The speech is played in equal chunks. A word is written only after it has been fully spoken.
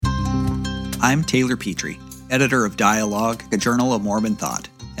I'm Taylor Petrie, editor of Dialogue, a journal of Mormon thought,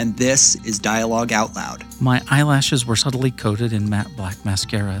 and this is Dialogue Out Loud. My eyelashes were subtly coated in matte black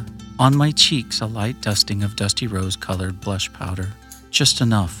mascara. On my cheeks, a light dusting of dusty rose-colored blush powder. Just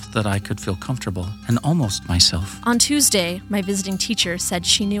enough that I could feel comfortable and almost myself. On Tuesday, my visiting teacher said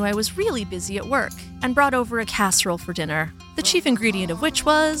she knew I was really busy at work and brought over a casserole for dinner, the chief ingredient of which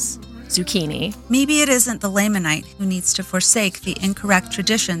was zucchini. Maybe it isn't the Lamanite who needs to forsake the incorrect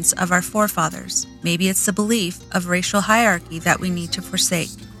traditions of our forefathers. Maybe it's the belief of racial hierarchy that we need to forsake.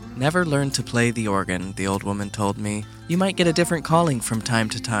 Never learn to play the organ, the old woman told me. You might get a different calling from time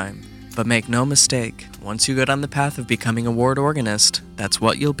to time. But make no mistake, once you go down the path of becoming a ward organist, that's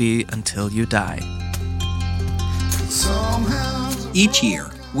what you'll be until you die. Each year,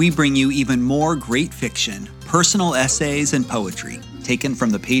 we bring you even more great fiction, personal essays, and poetry taken from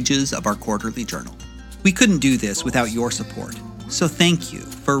the pages of our quarterly journal. We couldn't do this without your support, so thank you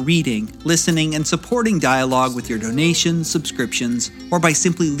for reading, listening, and supporting Dialogue with your donations, subscriptions, or by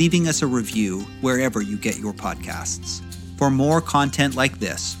simply leaving us a review wherever you get your podcasts. For more content like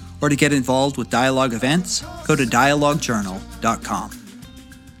this, or to get involved with Dialogue events, go to dialoguejournal.com.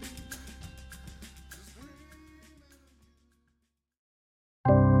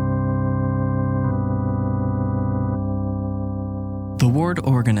 The Ward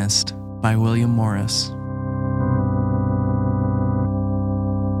Organist by William Morris.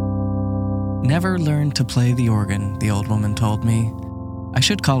 Never learned to play the organ, the old woman told me. I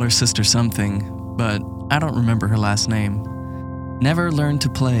should call her Sister something, but I don't remember her last name. Never learn to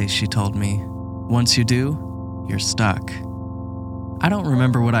play, she told me. Once you do, you're stuck. I don't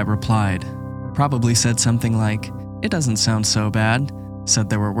remember what I replied. Probably said something like, "It doesn't sound so bad," said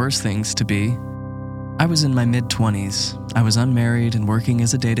there were worse things to be. I was in my mid-20s. I was unmarried and working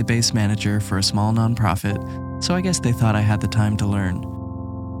as a database manager for a small nonprofit, so I guess they thought I had the time to learn.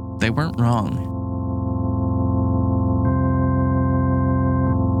 They weren't wrong.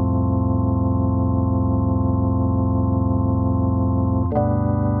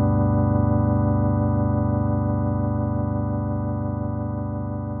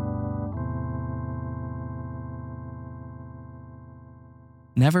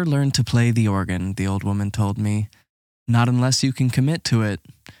 Never learn to play the organ, the old woman told me. Not unless you can commit to it.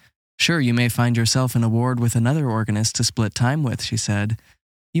 Sure, you may find yourself in a ward with another organist to split time with, she said.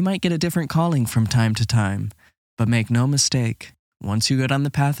 You might get a different calling from time to time. But make no mistake, once you go down the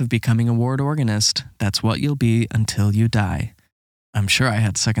path of becoming a ward organist, that's what you'll be until you die. I'm sure I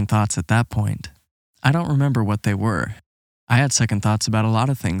had second thoughts at that point. I don't remember what they were. I had second thoughts about a lot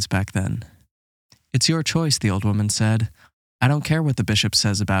of things back then. It's your choice, the old woman said. I don't care what the bishop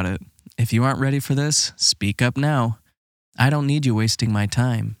says about it. If you aren't ready for this, speak up now. I don't need you wasting my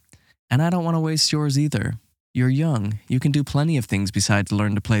time. And I don't want to waste yours either. You're young. You can do plenty of things besides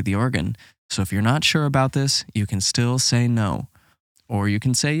learn to play the organ. So if you're not sure about this, you can still say no. Or you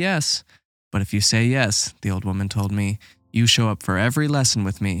can say yes. But if you say yes, the old woman told me, you show up for every lesson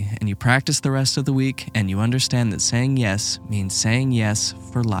with me, and you practice the rest of the week, and you understand that saying yes means saying yes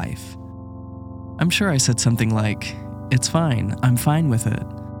for life. I'm sure I said something like, "It's fine, I'm fine with it."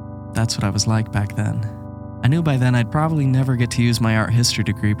 That's what I was like back then. I knew by then I'd probably never get to use my art history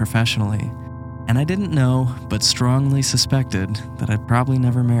degree professionally. And I didn't know, but strongly suspected, that I'd probably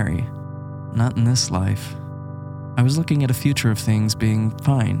never marry. Not in this life. I was looking at a future of things being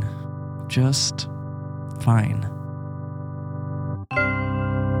fine. Just fine.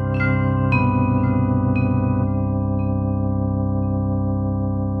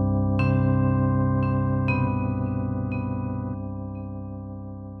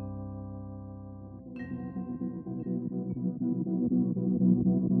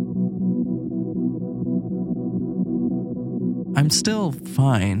 I'm still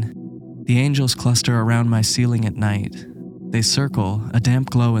fine. The angels cluster around my ceiling at night. They circle, a damp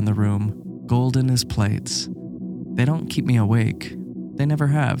glow in the room, golden as plates. They don't keep me awake. They never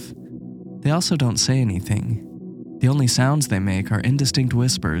have. They also don't say anything. The only sounds they make are indistinct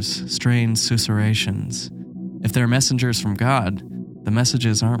whispers, strange susurrations. If they're messengers from God, the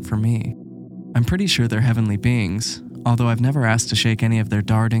messages aren't for me. I'm pretty sure they're heavenly beings, although I've never asked to shake any of their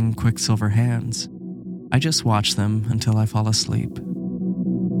darting, quicksilver hands. I just watch them until I fall asleep.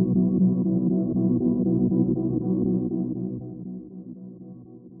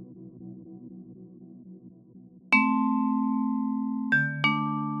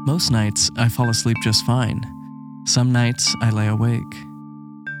 Most nights, I fall asleep just fine. Some nights, I lay awake.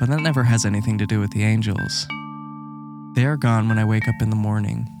 But that never has anything to do with the angels. They are gone when I wake up in the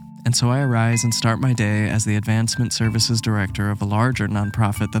morning, and so I arise and start my day as the Advancement Services Director of a larger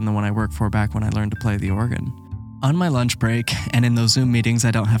nonprofit than the one I worked for back when I learned to play the organ. On my lunch break, and in those Zoom meetings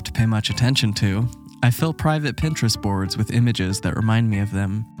I don't have to pay much attention to, I fill private Pinterest boards with images that remind me of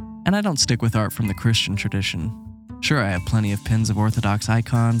them, and I don't stick with art from the Christian tradition. Sure, I have plenty of pins of Orthodox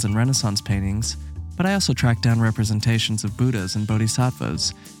icons and Renaissance paintings, but I also track down representations of Buddhas and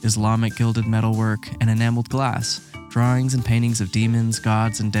Bodhisattvas, Islamic gilded metalwork and enameled glass, drawings and paintings of demons,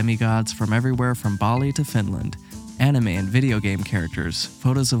 gods, and demigods from everywhere from Bali to Finland, anime and video game characters,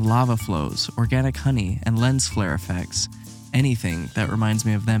 photos of lava flows, organic honey, and lens flare effects, anything that reminds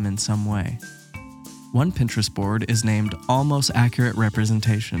me of them in some way. One Pinterest board is named Almost Accurate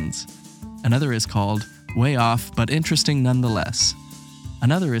Representations. Another is called Way Off But Interesting Nonetheless.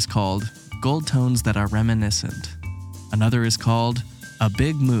 Another is called Gold Tones That Are Reminiscent. Another is called A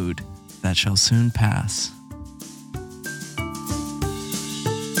Big Mood That Shall Soon Pass.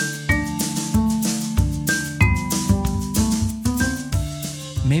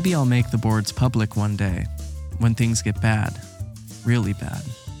 Maybe I'll make the boards public one day, when things get bad, really bad.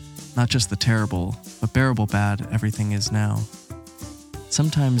 Not just the terrible, but bearable bad everything is now.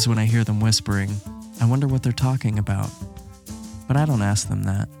 Sometimes when I hear them whispering, I wonder what they're talking about. But I don't ask them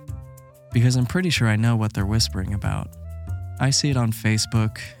that, because I'm pretty sure I know what they're whispering about. I see it on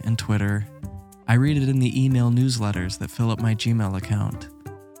Facebook and Twitter. I read it in the email newsletters that fill up my Gmail account.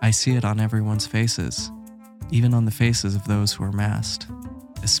 I see it on everyone's faces, even on the faces of those who are masked,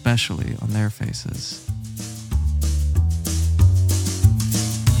 especially on their faces.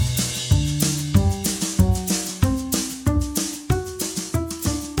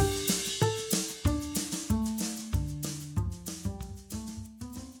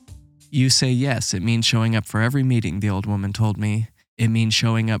 You say yes, it means showing up for every meeting, the old woman told me. It means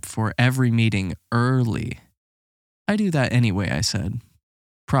showing up for every meeting early. I do that anyway, I said.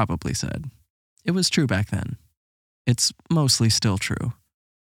 Probably said. It was true back then. It's mostly still true.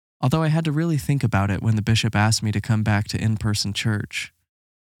 Although I had to really think about it when the bishop asked me to come back to in-person church.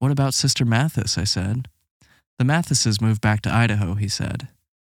 What about Sister Mathis, I said. The Mathises moved back to Idaho, he said.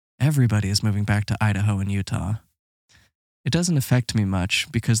 Everybody is moving back to Idaho and Utah. It doesn't affect me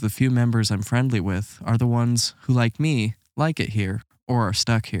much because the few members I'm friendly with are the ones who, like me, like it here or are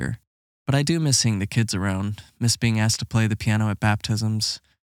stuck here. But I do miss seeing the kids around, miss being asked to play the piano at baptisms.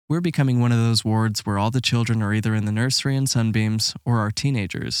 We're becoming one of those wards where all the children are either in the nursery and sunbeams or are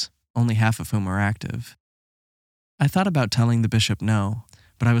teenagers, only half of whom are active. I thought about telling the bishop no,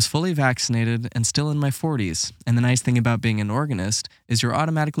 but I was fully vaccinated and still in my 40s, and the nice thing about being an organist is you're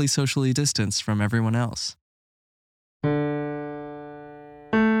automatically socially distanced from everyone else.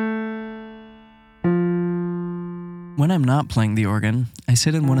 When I'm not playing the organ, I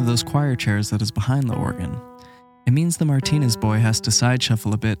sit in one of those choir chairs that is behind the organ. It means the Martinez boy has to side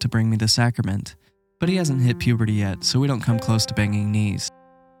shuffle a bit to bring me the sacrament, but he hasn't hit puberty yet, so we don't come close to banging knees.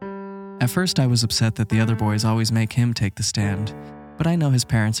 At first I was upset that the other boys always make him take the stand, but I know his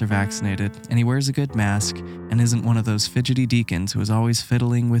parents are vaccinated, and he wears a good mask, and isn't one of those fidgety deacons who is always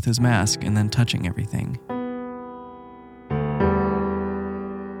fiddling with his mask and then touching everything.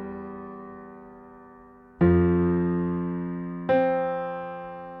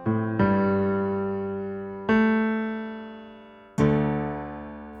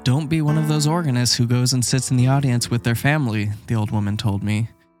 Don't be one of those organists who goes and sits in the audience with their family, the old woman told me.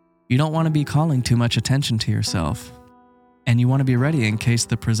 You don't want to be calling too much attention to yourself. And you want to be ready in case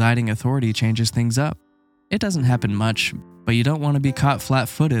the presiding authority changes things up. It doesn't happen much, but you don't want to be caught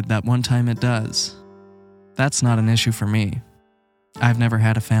flat-footed that one time it does. That's not an issue for me. I've never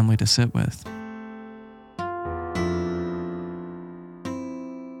had a family to sit with.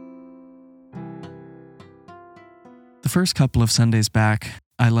 The first couple of Sundays back,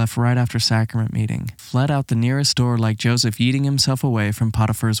 I left right after sacrament meeting, fled out the nearest door like Joseph yeeting himself away from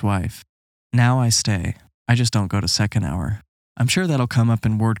Potiphar's wife. Now I stay. I just don't go to second hour. I'm sure that'll come up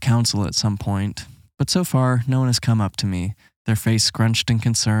in ward council at some point, but so far no one has come up to me, their face scrunched in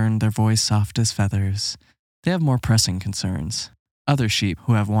concern, their voice soft as feathers. They have more pressing concerns, other sheep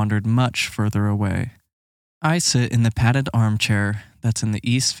who have wandered much further away. I sit in the padded armchair that's in the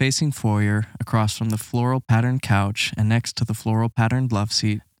east-facing foyer across from the floral-patterned couch and next to the floral-patterned love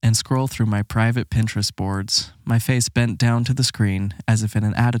seat and scroll through my private Pinterest boards, my face bent down to the screen as if in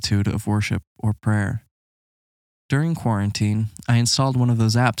an attitude of worship or prayer. During quarantine, I installed one of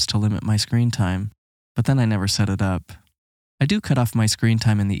those apps to limit my screen time, but then I never set it up. I do cut off my screen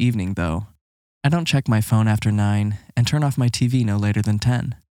time in the evening, though. I don't check my phone after 9 and turn off my TV no later than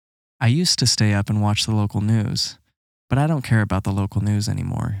 10. I used to stay up and watch the local news, but I don't care about the local news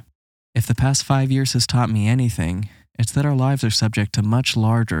anymore. If the past 5 years has taught me anything, it's that our lives are subject to much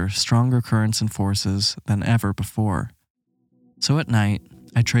larger, stronger currents and forces than ever before. So at night,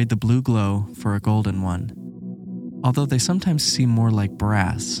 I trade the blue glow for a golden one. although they sometimes seem more like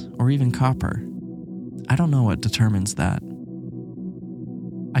brass or even copper. I don't know what determines that.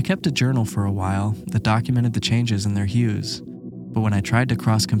 I kept a journal for a while that documented the changes in their hues, but when I tried to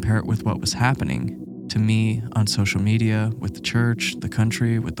cross-compare it with what was happening, to me, on social media, with the church, the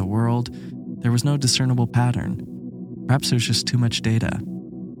country, with the world, there was no discernible pattern. Perhaps there's just too much data.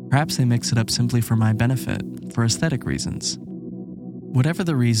 Perhaps they mix it up simply for my benefit, for aesthetic reasons. Whatever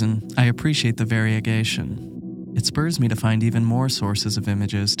the reason, I appreciate the variegation. It spurs me to find even more sources of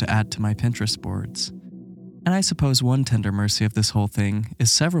images to add to my Pinterest boards. And I suppose one tender mercy of this whole thing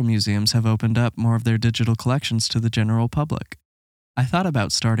is several museums have opened up more of their digital collections to the general public. I thought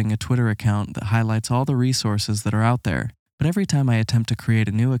about starting a Twitter account that highlights all the resources that are out there, but every time I attempt to create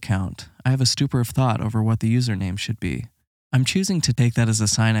a new account, I have a stupor of thought over what the username should be. I'm choosing to take that as a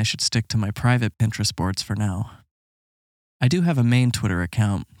sign I should stick to my private Pinterest boards for now. I do have a main Twitter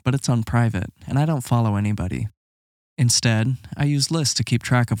account, but it's on private, and I don't follow anybody. Instead, I use lists to keep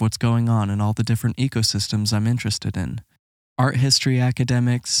track of what's going on in all the different ecosystems I'm interested in. Art history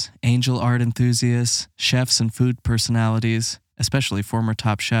academics, angel art enthusiasts, chefs and food personalities, especially former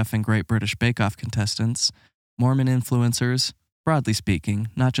Top Chef and Great British Bake Off contestants, Mormon influencers, broadly speaking,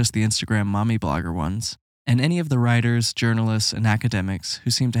 not just the Instagram mommy blogger ones, and any of the writers, journalists, and academics who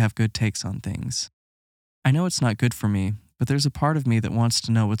seem to have good takes on things. I know it's not good for me, but there's a part of me that wants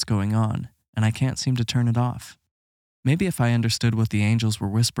to know what's going on, and I can't seem to turn it off. Maybe if I understood what the angels were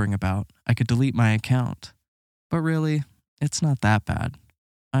whispering about, I could delete my account. But really, it's not that bad.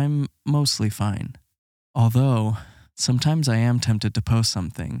 I'm mostly fine. Although, sometimes I am tempted to post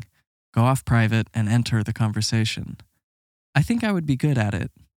something, go off private, and enter the conversation. I think I would be good at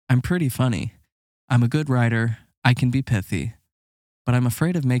it. I'm pretty funny. I'm a good writer. I can be pithy. But I'm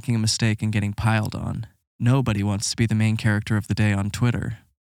afraid of making a mistake and getting piled on. Nobody wants to be the main character of the day on Twitter.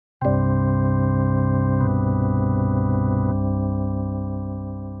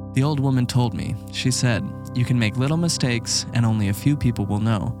 The old woman told me, she said, you can make little mistakes and only a few people will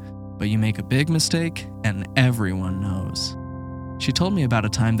know, but you make a big mistake and everyone knows. She told me about a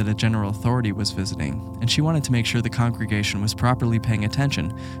time that a general authority was visiting, and she wanted to make sure the congregation was properly paying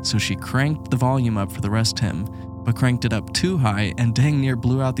attention, so she cranked the volume up for the rest hymn, but cranked it up too high and dang near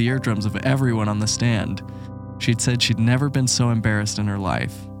blew out the eardrums of everyone on the stand. She'd said she'd never been so embarrassed in her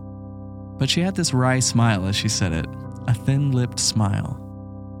life. But she had this wry smile as she said it, a thin-lipped smile.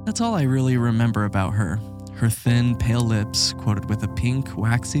 That's all I really remember about her. Her thin, pale lips, coated with a pink,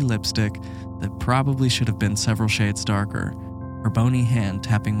 waxy lipstick that probably should have been several shades darker. Her bony hand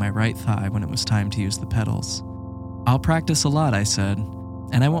tapping my right thigh when it was time to use the pedals. I'll practice a lot, I said,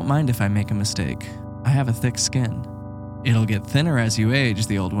 and I won't mind if I make a mistake. I have a thick skin. It'll get thinner as you age,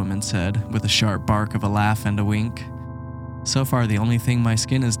 the old woman said, with a sharp bark of a laugh and a wink. So far, the only thing my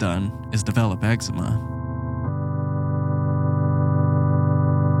skin has done is develop eczema.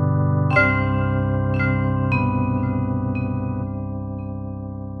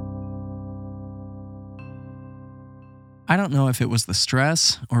 I don't know if it was the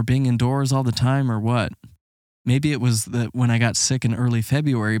stress or being indoors all the time or what. Maybe it was that when I got sick in early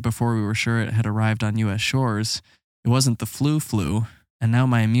February before we were sure it had arrived on U.S. shores, it wasn't the flu, and now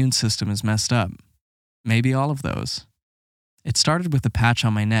my immune system is messed up. Maybe all of those. It started with a patch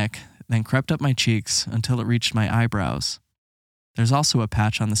on my neck, then crept up my cheeks until it reached my eyebrows. There's also a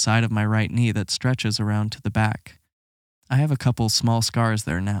patch on the side of my right knee that stretches around to the back. I have a couple small scars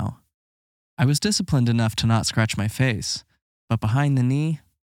there now. I was disciplined enough to not scratch my face, but behind the knee,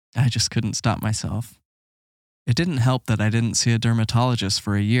 I just couldn't stop myself. It didn't help that I didn't see a dermatologist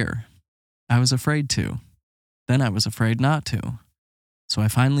for a year. I was afraid to. Then I was afraid not to. So I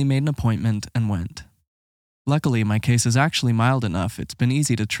finally made an appointment and went. Luckily, my case is actually mild enough it's been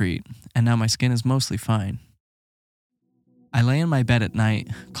easy to treat, and now my skin is mostly fine. I lay in my bed at night,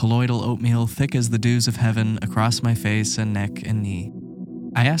 colloidal oatmeal thick as the dews of heaven across my face and neck and knee.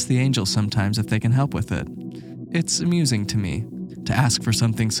 I ask the angels sometimes if they can help with it. It's amusing to me to ask for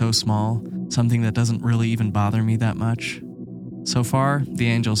something so small, something that doesn't really even bother me that much. So far, the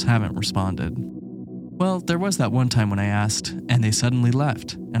angels haven't responded. Well, there was that one time when I asked, and they suddenly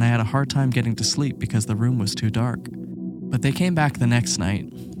left, and I had a hard time getting to sleep because the room was too dark. But they came back the next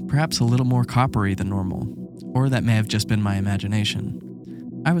night, perhaps a little more coppery than normal, or that may have just been my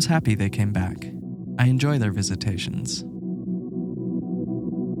imagination. I was happy they came back. I enjoy their visitations.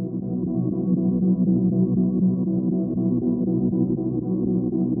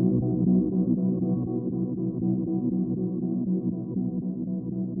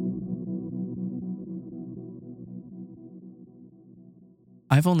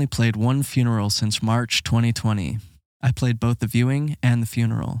 I've only played one funeral since March 2020. I played both the viewing and the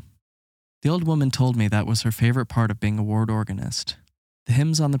funeral. The old woman told me that was her favorite part of being a ward organist. The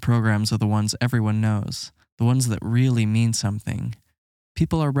hymns on the programs are the ones everyone knows, the ones that really mean something.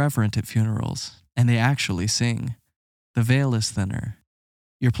 People are reverent at funerals, and they actually sing. The veil is thinner.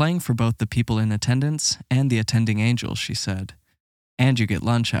 You're playing for both the people in attendance and the attending angels, she said. And you get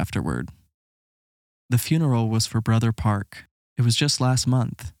lunch afterward. The funeral was for Brother Park. It was just last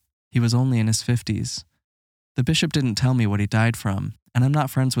month. He was only in his 50s. The bishop didn't tell me what he died from, and I'm not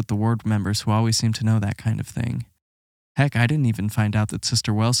friends with the ward members who always seem to know that kind of thing. Heck, I didn't even find out that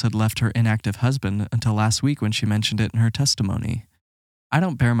Sister Wells had left her inactive husband until last week when she mentioned it in her testimony. I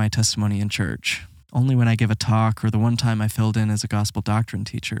don't bear my testimony in church, only when I give a talk or the one time I filled in as a gospel doctrine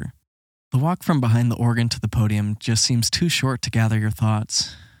teacher. The walk from behind the organ to the podium just seems too short to gather your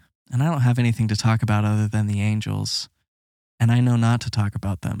thoughts, and I don't have anything to talk about other than the angels, and I know not to talk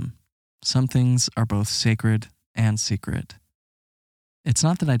about them. Some things are both sacred and secret. It's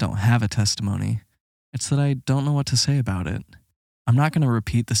not that I don't have a testimony, it's that I don't know what to say about it. I'm not going to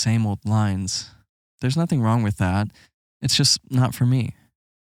repeat the same old lines. There's nothing wrong with that, it's just not for me.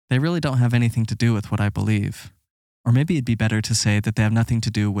 They really don't have anything to do with what I believe. Or maybe it'd be better to say that they have nothing to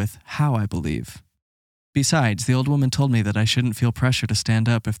do with how I believe. Besides, the old woman told me that I shouldn't feel pressure to stand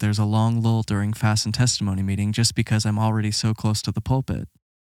up if there's a long lull during fast and testimony meeting just because I'm already so close to the pulpit.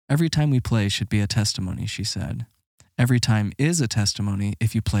 Every time we play should be a testimony, she said. Every time is a testimony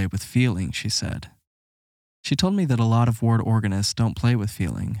if you play with feeling, she said. She told me that a lot of ward organists don't play with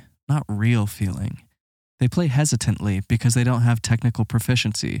feeling, not real feeling. They play hesitantly because they don't have technical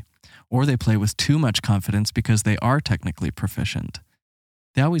proficiency, or they play with too much confidence because they are technically proficient.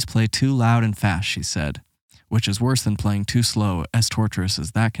 They always play too loud and fast, she said, which is worse than playing too slow, as torturous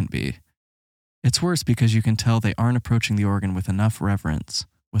as that can be. It's worse because you can tell they aren't approaching the organ with enough reverence,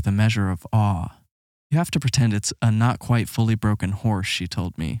 with a measure of awe. You have to pretend it's a not quite fully broken horse, she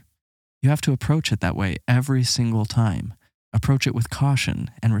told me. You have to approach it that way every single time. Approach it with caution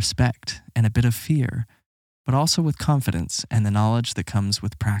and respect and a bit of fear, but also with confidence and the knowledge that comes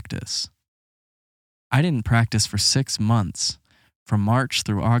with practice. I didn't practice for 6 months, from March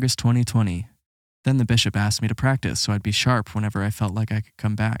through August 2020. Then the bishop asked me to practice so I'd be sharp whenever I felt like I could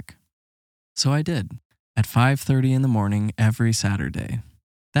come back. So I did, at 5:30 in the morning every Saturday.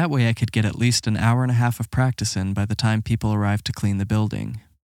 That way I could get at least an hour and a half of practice in by the time people arrived to clean the building.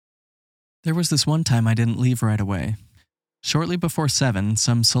 There was this one time I didn't leave right away. Shortly before 7,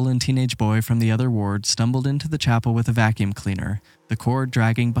 some sullen teenage boy from the other ward stumbled into the chapel with a vacuum cleaner, the cord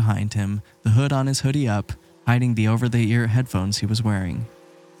dragging behind him, the hood on his hoodie up, hiding the over-the-ear headphones he was wearing.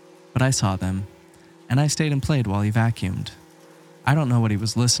 But I saw them, and I stayed and played while he vacuumed. I don't know what he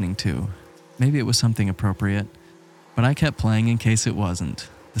was listening to. Maybe it was something appropriate, but I kept playing in case it wasn't,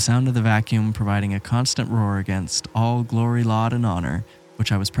 the sound of the vacuum providing a constant roar against all glory, laud, and honor,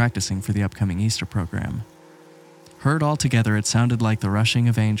 which I was practicing for the upcoming Easter program. Heard all together, it sounded like the rushing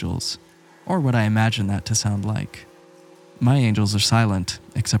of angels, or what I imagined that to sound like. My angels are silent,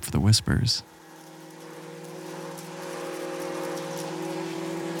 except for the whispers.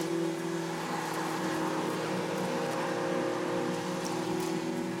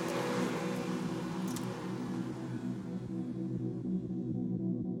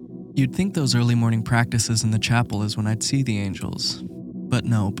 You'd think those early morning practices in the chapel is when I'd see the angels, but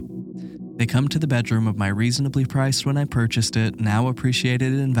nope. They come to the bedroom of my reasonably priced when I purchased it, now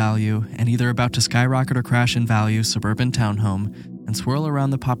appreciated in value, and either about to skyrocket or crash in value suburban townhome, and swirl around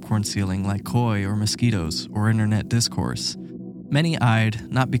the popcorn ceiling like koi or mosquitoes or internet discourse.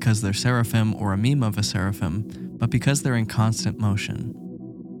 Many-eyed, not because they're seraphim or a meme of a seraphim, but because they're in constant motion.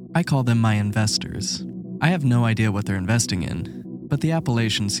 I call them my investors. I have no idea what they're investing in, but the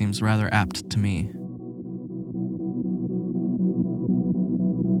appellation seems rather apt to me.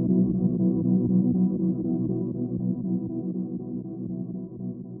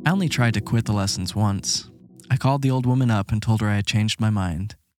 I only tried to quit the lessons once. I called the old woman up and told her I had changed my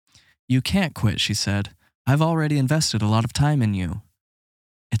mind. "You can't quit," she said. "I've already invested a lot of time in you."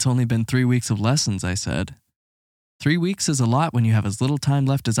 "It's only been 3 weeks of lessons," I said. 3 weeks is a lot when you have as little time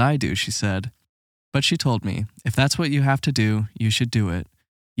left as I do, she said. But she told me, if that's what you have to do, you should do it.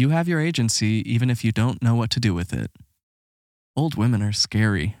 You have your agency even if you don't know what to do with it. Old women are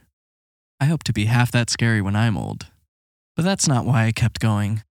scary. I hope to be half that scary when I'm old. But that's not why I kept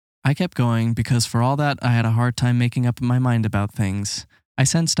going. I kept going because for all that I had a hard time making up my mind about things, I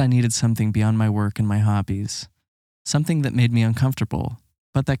sensed I needed something beyond my work and my hobbies. Something that made me uncomfortable,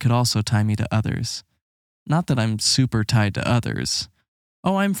 but that could also tie me to others. Not that I'm super tied to others.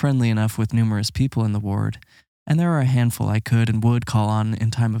 Oh, I'm friendly enough with numerous people in the ward, and there are a handful I could and would call on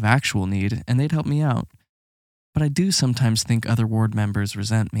in time of actual need, and they'd help me out. But I do sometimes think other ward members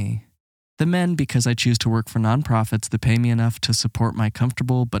resent me. The men because I choose to work for nonprofits that pay me enough to support my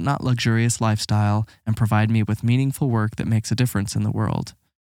comfortable but not luxurious lifestyle and provide me with meaningful work that makes a difference in the world.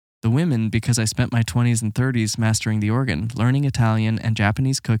 The women because I spent my 20s and 30s mastering the organ, learning Italian and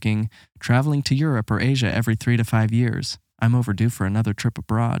Japanese cooking, traveling to Europe or Asia every 3 to 5 years. I'm overdue for another trip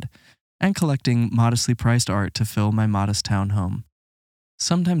abroad. And collecting modestly priced art to fill my modest townhome.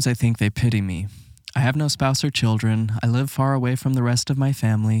 Sometimes I think they pity me. I have no spouse or children, I live far away from the rest of my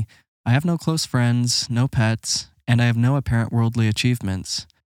family, I have no close friends, no pets, and I have no apparent worldly achievements.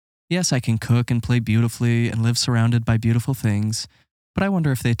 Yes, I can cook and play beautifully and live surrounded by beautiful things, but I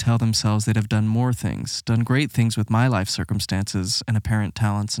wonder if they tell themselves they'd have done more things, done great things with my life circumstances and apparent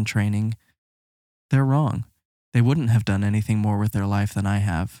talents and training. They're wrong. They wouldn't have done anything more with their life than I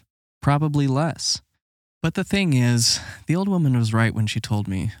have. Probably less. But the thing is, the old woman was right when she told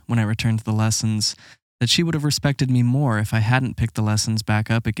me, when I returned to the lessons, that she would have respected me more if I hadn't picked the lessons back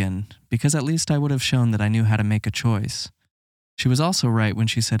up again, because at least I would have shown that I knew how to make a choice. She was also right when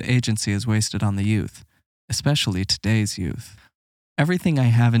she said agency is wasted on the youth, especially today's youth. Everything I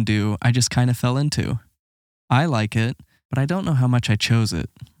have and do, I just kind of fell into. I like it, but I don't know how much I chose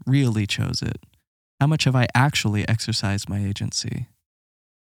it, really chose it. How much have I actually exercised my agency?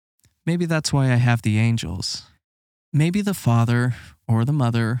 Maybe that's why I have the angels. Maybe the father, or the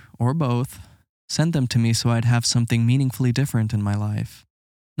mother, or both, sent them to me so I'd have something meaningfully different in my life.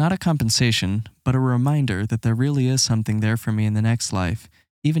 Not a compensation, but a reminder that there really is something there for me in the next life,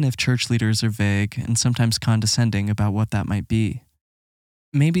 even if church leaders are vague and sometimes condescending about what that might be.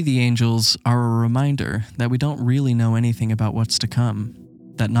 Maybe the angels are a reminder that we don't really know anything about what's to come,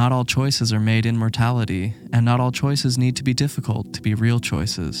 that not all choices are made in mortality, and not all choices need to be difficult to be real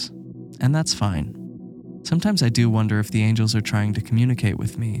choices. And that's fine. Sometimes I do wonder if the angels are trying to communicate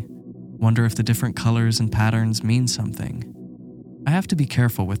with me, wonder if the different colors and patterns mean something. I have to be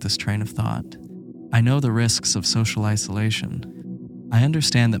careful with this train of thought. I know the risks of social isolation. I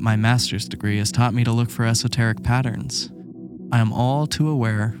understand that my master's degree has taught me to look for esoteric patterns. I am all too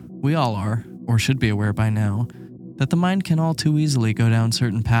aware, we all are, or should be aware by now, that the mind can all too easily go down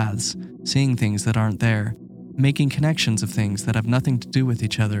certain paths, seeing things that aren't there, making connections of things that have nothing to do with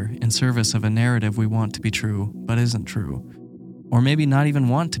each other in service of a narrative we want to be true, but isn't true. Or maybe not even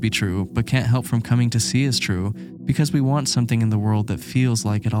want to be true, but can't help from coming to see as true because we want something in the world that feels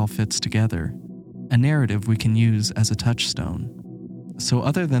like it all fits together. A narrative we can use as a touchstone. So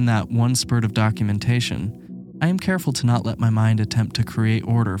other than that one spurt of documentation, I am careful to not let my mind attempt to create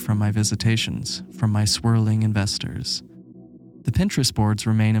order from my visitations, from my swirling investors. The Pinterest boards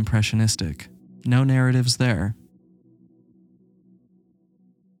remain impressionistic. No narratives there.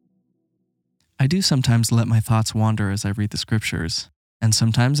 I do sometimes let my thoughts wander as I read the scriptures, and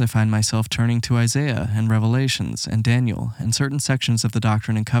sometimes I find myself turning to Isaiah and Revelations and Daniel and certain sections of the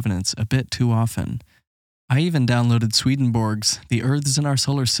Doctrine and Covenants a bit too often. I even downloaded Swedenborg's The Earths in Our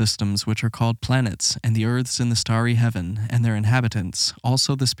Solar Systems, which are called planets, and the Earths in the Starry Heaven, and their inhabitants,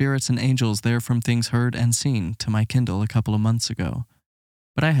 also the spirits and angels there from things heard and seen, to my Kindle a couple of months ago.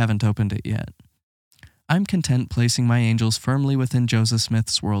 But I haven't opened it yet. I'm content placing my angels firmly within Joseph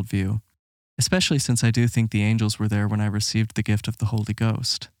Smith's worldview, especially since I do think the angels were there when I received the gift of the Holy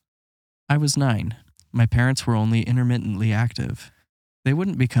Ghost. I was 9. My parents were only intermittently active. They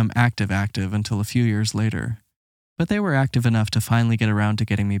wouldn't become active until a few years later, but they were active enough to finally get around to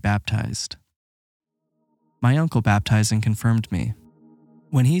getting me baptized. My uncle baptized and confirmed me.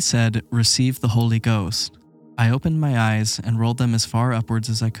 When he said, "Receive the Holy Ghost," I opened my eyes and rolled them as far upwards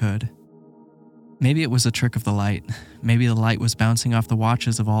as I could. Maybe it was a trick of the light. Maybe the light was bouncing off the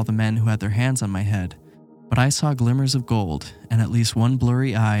watches of all the men who had their hands on my head. But I saw glimmers of gold and at least one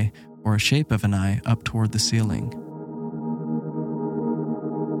blurry eye, or a shape of an eye, up toward the ceiling.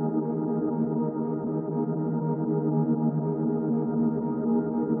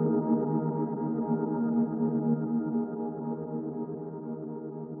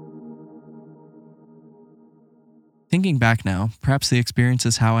 Thinking back now, perhaps the experience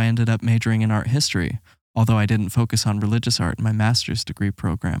is how I ended up majoring in art history, although I didn't focus on religious art in my master's degree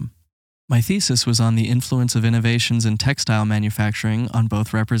program. My thesis was on the influence of innovations in textile manufacturing on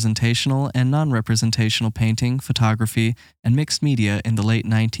both representational and non-representational painting, photography, and mixed media in the late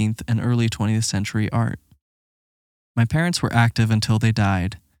 19th and early 20th century art. My parents were active until they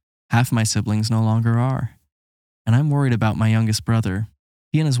died. Half my siblings no longer are. And I'm worried about my youngest brother.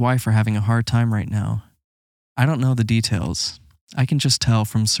 He and his wife are having a hard time right now. I don't know the details. I can just tell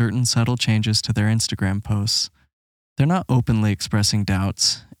from certain subtle changes to their Instagram posts. They're not openly expressing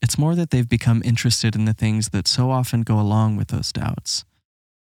doubts. It's more that they've become interested in the things that so often go along with those doubts.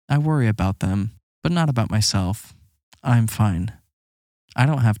 I worry about them, but not about myself. I'm fine. I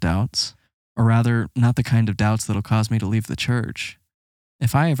don't have doubts. Or rather, not the kind of doubts that'll cause me to leave the church.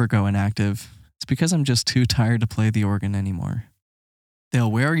 If I ever go inactive, it's because I'm just too tired to play the organ anymore.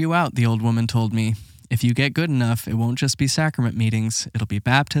 They'll wear you out, the old woman told me. If you get good enough, it won't just be sacrament meetings. It'll be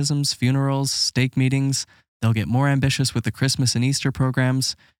baptisms, funerals, stake meetings. They'll get more ambitious with the Christmas and Easter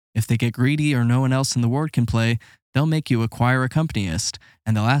programs. If they get greedy or no one else in the ward can play, they'll make you a choir accompanist,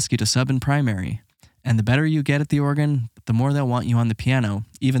 and they'll ask you to sub in primary. And the better you get at the organ, the more they'll want you on the piano,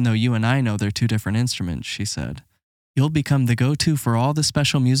 even though you and I know they're two different instruments, she said. You'll become the go-to for all the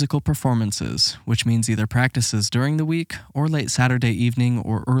special musical performances, which means either practices during the week or late Saturday evening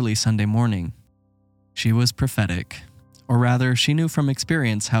or early Sunday morning. She was prophetic. Or rather, she knew from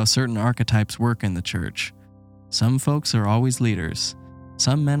experience how certain archetypes work in the church. Some folks are always leaders.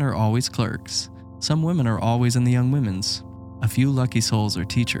 Some men are always clerks. Some women are always in the young women's. A few lucky souls are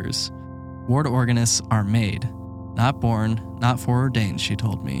teachers. Ward organists are made, not born, not foreordained, she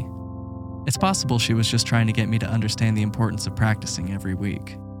told me. It's possible she was just trying to get me to understand the importance of practicing every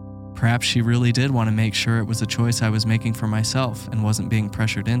week. Perhaps she really did want to make sure it was a choice I was making for myself and wasn't being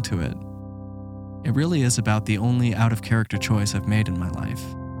pressured into it. It really is about the only out-of-character choice I've made in my life.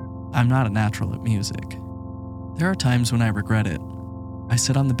 I'm not a natural at music. There are times when I regret it. I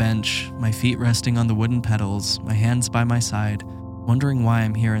sit on the bench, my feet resting on the wooden pedals, my hands by my side, wondering why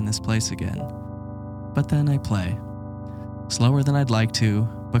I'm here in this place again. But then I play. Slower than I'd like to,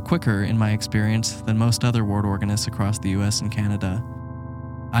 but quicker in my experience than most other ward organists across the US and Canada.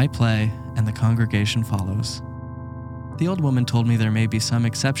 I play, and the congregation follows. The old woman told me there may be some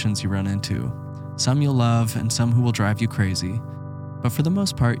exceptions you run into, some you'll love and some who will drive you crazy. But for the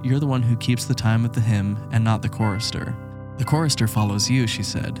most part, you're the one who keeps the time of the hymn and not the chorister. The chorister follows you, she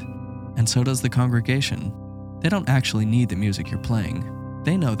said, and so does the congregation. They don't actually need the music you're playing.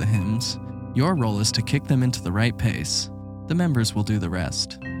 They know the hymns. Your role is to kick them into the right pace. The members will do the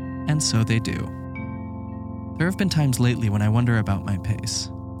rest. And so they do. There have been times lately when I wonder about my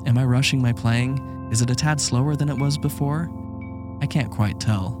pace. Am I rushing my playing? Is it a tad slower than it was before? I can't quite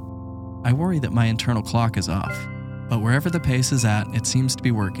tell. I worry that my internal clock is off. But wherever the pace is at, it seems to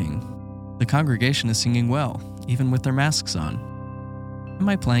be working. The congregation is singing well, even with their masks on. And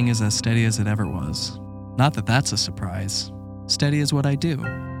my playing is as steady as it ever was. Not that that's a surprise. Steady is what I do.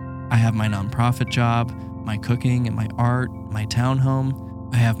 I have my nonprofit job, my cooking and my art, my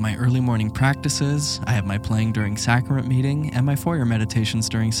townhome. I have my early morning practices. I have my playing during sacrament meeting and my foyer meditations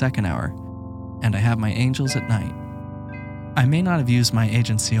during second hour. And I have my angels at night. I may not have used my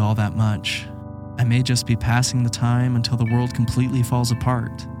agency all that much. I may just be passing the time until the world completely falls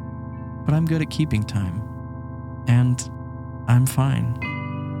apart. But I'm good at keeping time. And I'm fine.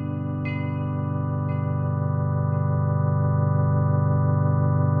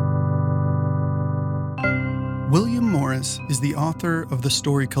 William Morris is the author of the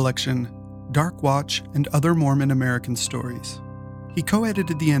story collection Dark Watch and Other Mormon American Stories. He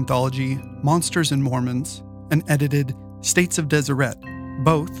co-edited the anthology Monsters and Mormons and edited States of Deseret,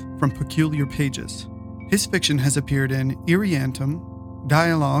 both from Peculiar Pages. His fiction has appeared in Iriantum,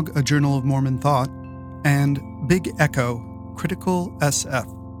 Dialogue, A Journal of Mormon Thought, and Big Echo, Critical SF.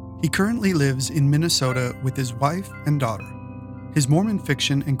 He currently lives in Minnesota with his wife and daughter. His Mormon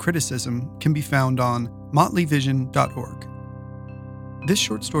fiction and criticism can be found on motleyvision.org. This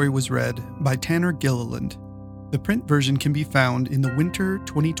short story was read by Tanner Gilliland. The print version can be found in the winter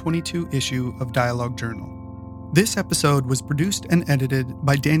 2022 issue of Dialogue Journal. This episode was produced and edited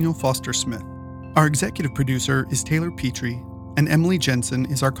by Daniel Foster Smith. Our executive producer is Taylor Petrie, and Emily Jensen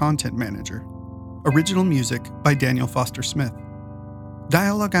is our content manager. Original music by Daniel Foster Smith.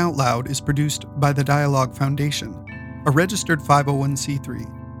 Dialogue Out Loud is produced by the Dialogue Foundation, a registered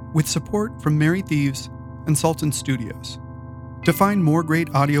 501c3, with support from Merry Thieves and Sultan Studios. To find more great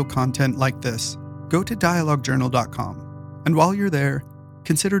audio content like this, go to dialoguejournal.com. And while you're there,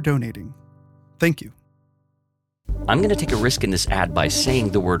 consider donating. Thank you. I'm going to take a risk in this ad by saying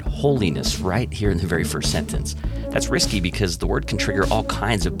the word holiness right here in the very first sentence. That's risky because the word can trigger all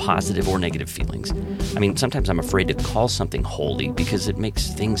kinds of positive or negative feelings. I mean, sometimes I'm afraid to call something holy because it makes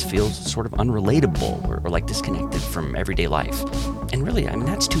things feel sort of unrelatable or like disconnected from everyday life. And really, I mean,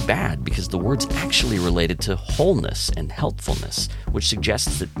 that's too bad because the word's actually related to wholeness and healthfulness, which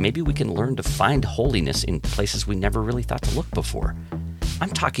suggests that maybe we can learn to find holiness in places we never really thought to look before. I'm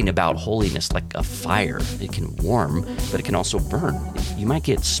talking about holiness like a fire. It can warm, but it can also burn. You might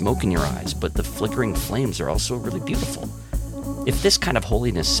get smoke in your eyes, but the flickering flames are also really beautiful. If this kind of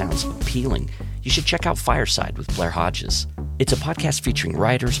holiness sounds appealing, you should check out Fireside with Blair Hodges. It's a podcast featuring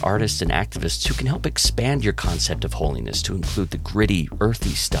writers, artists, and activists who can help expand your concept of holiness to include the gritty,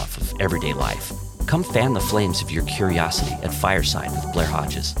 earthy stuff of everyday life. Come fan the flames of your curiosity at Fireside with Blair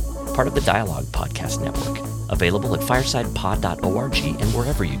Hodges. part of the Dialogue Podcast Network, available at firesidepod.org and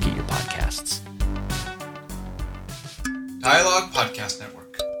wherever you get your podcasts. Dialogue Podcast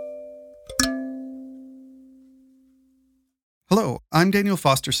Network. Hello, I'm Daniel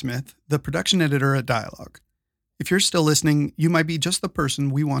Foster Smith, the production editor at Dialogue. If you're still listening, you might be just the person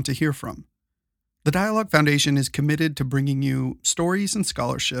we want to hear from. The Dialogue Foundation is committed to bringing you stories and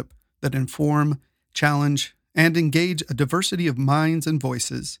scholarship that inform, challenge, and engage a diversity of minds and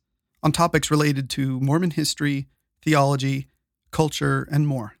voices on topics related to Mormon history, theology, culture, and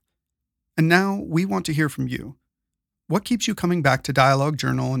more. And now we want to hear from you. What keeps you coming back to Dialogue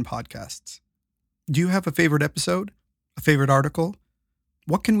Journal and podcasts? Do you have a favorite episode? A favorite article?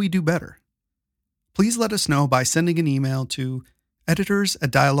 What can we do better? Please let us know by sending an email to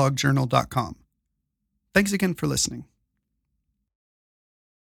editors@dialoguejournal.com. Thanks again for listening.